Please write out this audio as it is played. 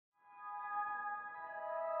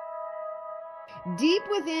Deep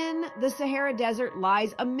within the Sahara Desert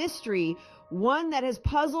lies a mystery, one that has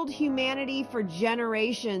puzzled humanity for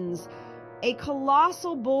generations. A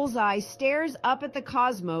colossal bullseye stares up at the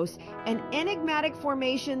cosmos, an enigmatic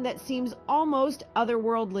formation that seems almost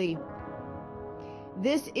otherworldly.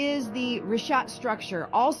 This is the Richat Structure,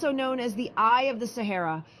 also known as the Eye of the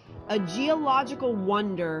Sahara, a geological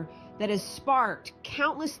wonder that has sparked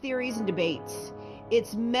countless theories and debates.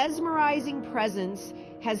 Its mesmerizing presence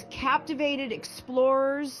has captivated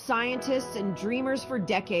explorers, scientists, and dreamers for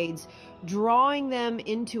decades, drawing them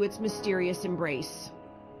into its mysterious embrace.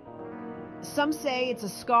 Some say it's a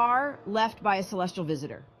scar left by a celestial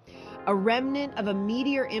visitor, a remnant of a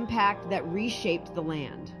meteor impact that reshaped the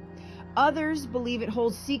land. Others believe it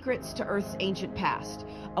holds secrets to Earth's ancient past,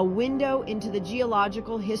 a window into the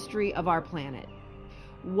geological history of our planet.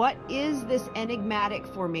 What is this enigmatic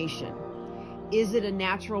formation? Is it a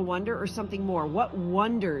natural wonder or something more? What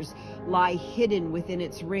wonders lie hidden within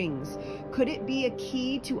its rings? Could it be a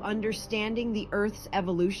key to understanding the Earth's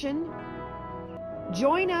evolution?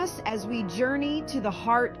 Join us as we journey to the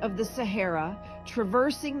heart of the Sahara,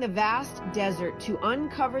 traversing the vast desert to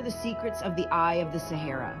uncover the secrets of the Eye of the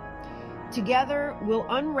Sahara. Together, we'll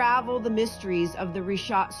unravel the mysteries of the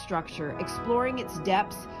Richat Structure, exploring its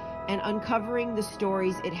depths and uncovering the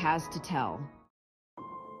stories it has to tell.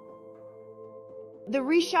 The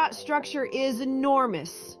Richat Structure is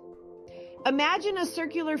enormous. Imagine a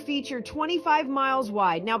circular feature 25 miles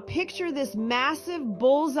wide. Now picture this massive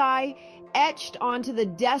bullseye etched onto the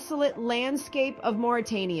desolate landscape of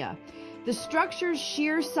Mauritania. The structure's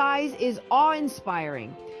sheer size is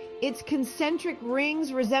awe-inspiring. Its concentric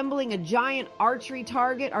rings resembling a giant archery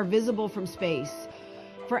target are visible from space.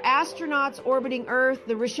 For astronauts orbiting Earth,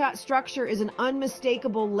 the Richat Structure is an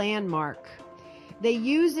unmistakable landmark. They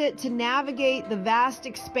use it to navigate the vast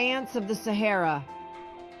expanse of the Sahara,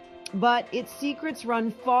 but its secrets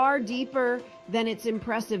run far deeper than its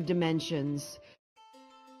impressive dimensions.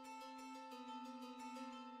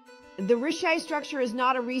 The Richat Structure is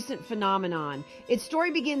not a recent phenomenon. Its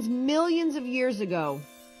story begins millions of years ago.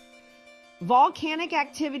 Volcanic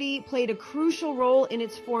activity played a crucial role in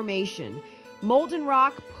its formation. Molten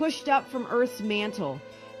rock pushed up from Earth's mantle.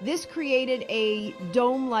 This created a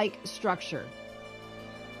dome-like structure.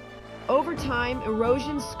 Over time,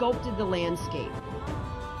 erosion sculpted the landscape.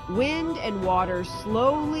 Wind and water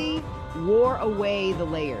slowly wore away the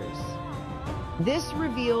layers. This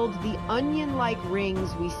revealed the onion-like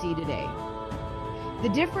rings we see today. The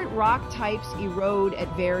different rock types erode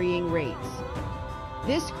at varying rates.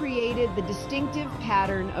 This created the distinctive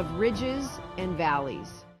pattern of ridges and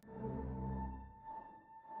valleys.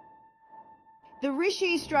 The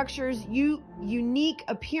Richat Structure's unique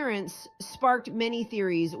appearance sparked many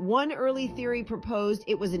theories. One early theory proposed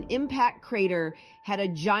it was an impact crater had a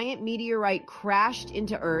giant meteorite crashed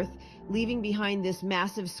into Earth, leaving behind this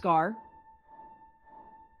massive scar.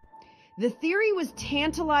 The theory was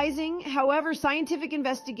tantalizing. However, scientific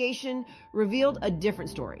investigation revealed a different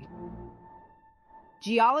story.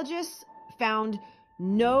 Geologists found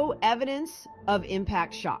no evidence of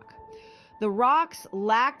impact shock. The rocks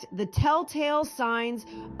lacked the telltale signs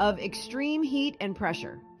of extreme heat and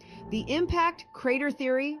pressure. The impact crater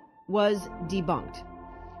theory was debunked.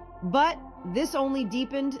 But this only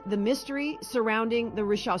deepened the mystery surrounding the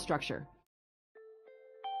Richat Structure.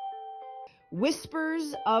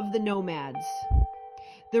 Whispers of the nomads.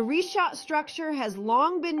 The Richat Structure has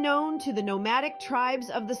long been known to the nomadic tribes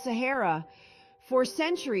of the Sahara. For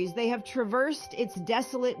centuries, they have traversed its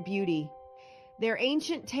desolate beauty. Their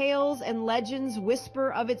ancient tales and legends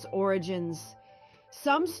whisper of its origins.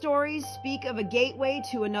 Some stories speak of a gateway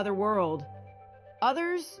to another world.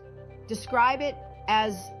 Others describe it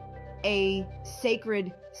as a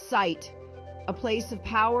sacred site, a place of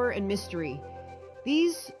power and mystery.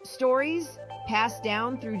 These stories, passed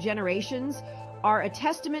down through generations, are a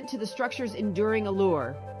testament to the structure's enduring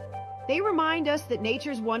allure. They remind us that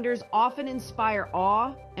nature's wonders often inspire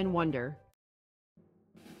awe and wonder.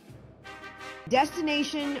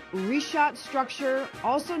 Destination Richat Structure,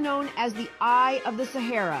 also known as the Eye of the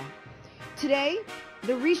Sahara. Today,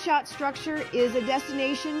 the Richat Structure is a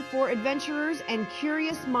destination for adventurers and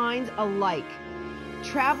curious minds alike.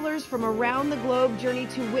 Travelers from around the globe journey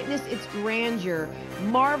to witness its grandeur,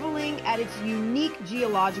 marveling at its unique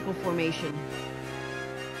geological formation.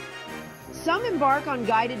 Some embark on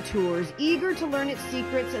guided tours, eager to learn its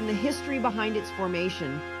secrets and the history behind its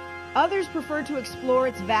formation. Others prefer to explore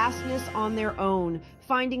its vastness on their own,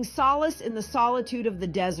 finding solace in the solitude of the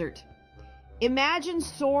desert. Imagine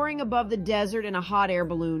soaring above the desert in a hot air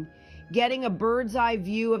balloon, getting a bird's eye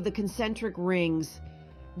view of the concentric rings.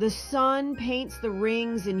 The sun paints the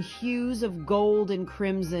rings in hues of gold and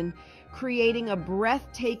crimson, creating a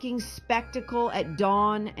breathtaking spectacle at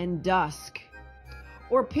dawn and dusk.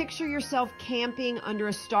 Or picture yourself camping under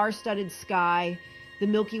a star-studded sky, the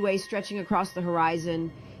Milky Way stretching across the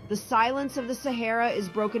horizon. The silence of the Sahara is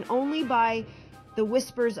broken only by the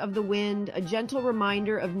whispers of the wind, a gentle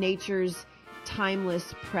reminder of nature's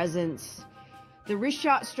timeless presence. The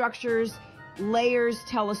Richat Structure's layers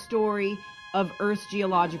tell a story of Earth's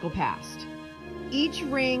geological past. Each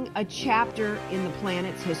ring a chapter in the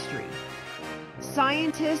planet's history.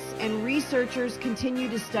 Scientists and researchers continue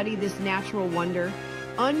to study this natural wonder,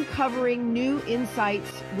 uncovering new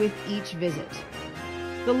insights with each visit.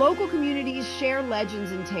 The local communities share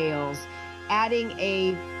legends and tales, adding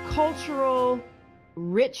a cultural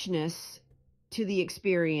richness to the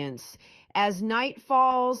experience. As night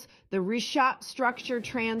falls, the Richat Structure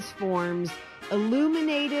transforms,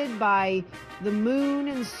 illuminated by the moon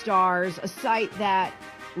and stars, a sight that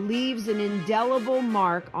leaves an indelible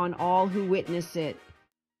mark on all who witness it.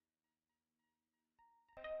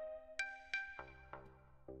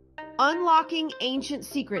 Unlocking ancient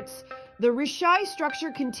secrets. The Richat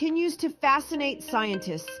Structure continues to fascinate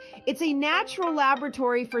scientists. It's a natural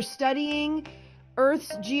laboratory for studying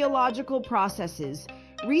Earth's geological processes.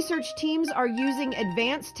 Research teams are using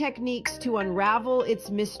advanced techniques to unravel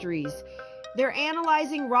its mysteries. They're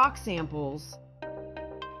analyzing rock samples.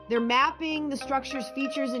 They're mapping the structure's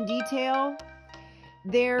features in detail.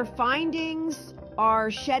 Their findings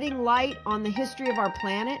are shedding light on the history of our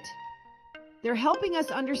planet. They're helping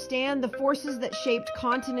us understand the forces that shaped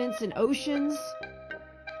continents and oceans.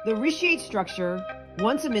 The Richat Structure,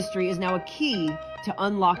 once a mystery, is now a key to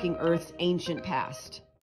unlocking Earth's ancient past.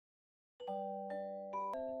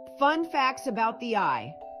 Fun facts about the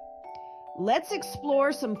eye. Let's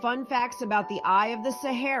explore some fun facts about the Eye of the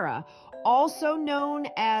Sahara, also known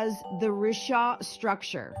as the Richat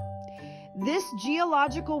Structure. This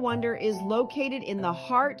geological wonder is located in the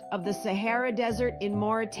heart of the Sahara Desert in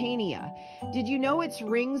Mauritania. Did you know its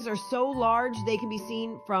rings are so large they can be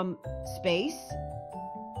seen from space?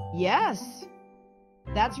 Yes,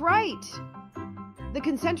 that's right. The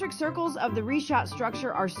concentric circles of the Richat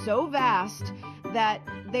Structure are so vast that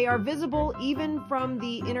they are visible even from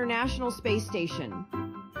the International Space Station.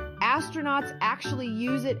 Astronauts actually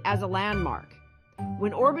use it as a landmark.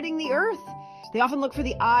 When orbiting the Earth, they often look for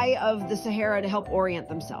the Eye of the Sahara to help orient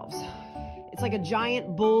themselves. It's like a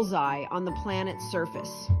giant bullseye on the planet's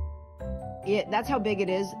surface. That's how big it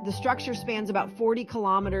is. The structure spans about 40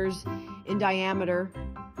 kilometers in diameter,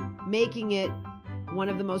 making it one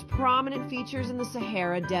of the most prominent features in the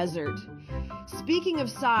Sahara Desert. Speaking of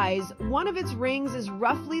size, one of its rings is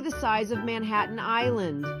roughly the size of Manhattan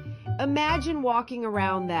Island. Imagine walking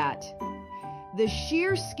around that. The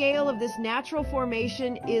sheer scale of this natural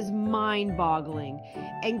formation is mind-boggling.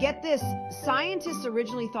 And get this, scientists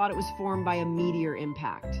originally thought it was formed by a meteor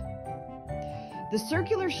impact. The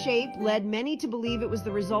circular shape led many to believe it was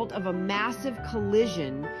the result of a massive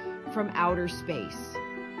collision from outer space.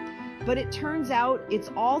 But it turns out it's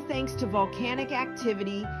all thanks to volcanic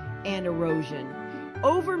activity and erosion.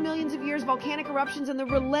 Over millions of years, volcanic eruptions and the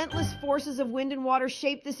relentless forces of wind and water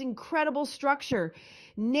shaped this incredible structure.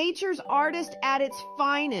 Nature's artist at its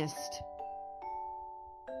finest.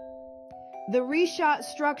 The Richat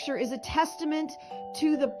Structure is a testament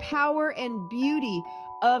to the power and beauty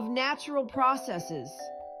of natural processes,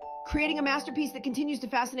 creating a masterpiece that continues to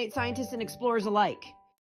fascinate scientists and explorers alike.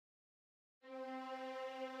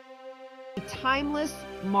 A timeless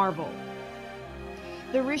marvel.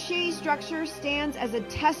 The Richat Structure stands as a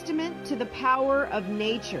testament to the power of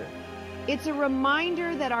nature. It's a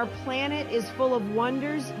reminder that our planet is full of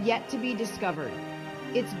wonders yet to be discovered.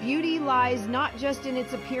 Its beauty lies not just in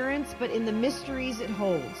its appearance, but in the mysteries it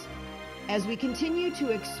holds. As we continue to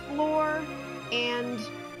explore and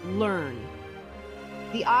learn,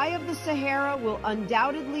 the Eye of the Sahara will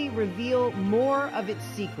undoubtedly reveal more of its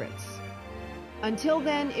secrets. Until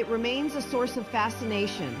then, it remains a source of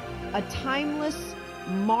fascination, a timeless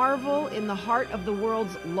marvel in the heart of the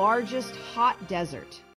world's largest hot desert.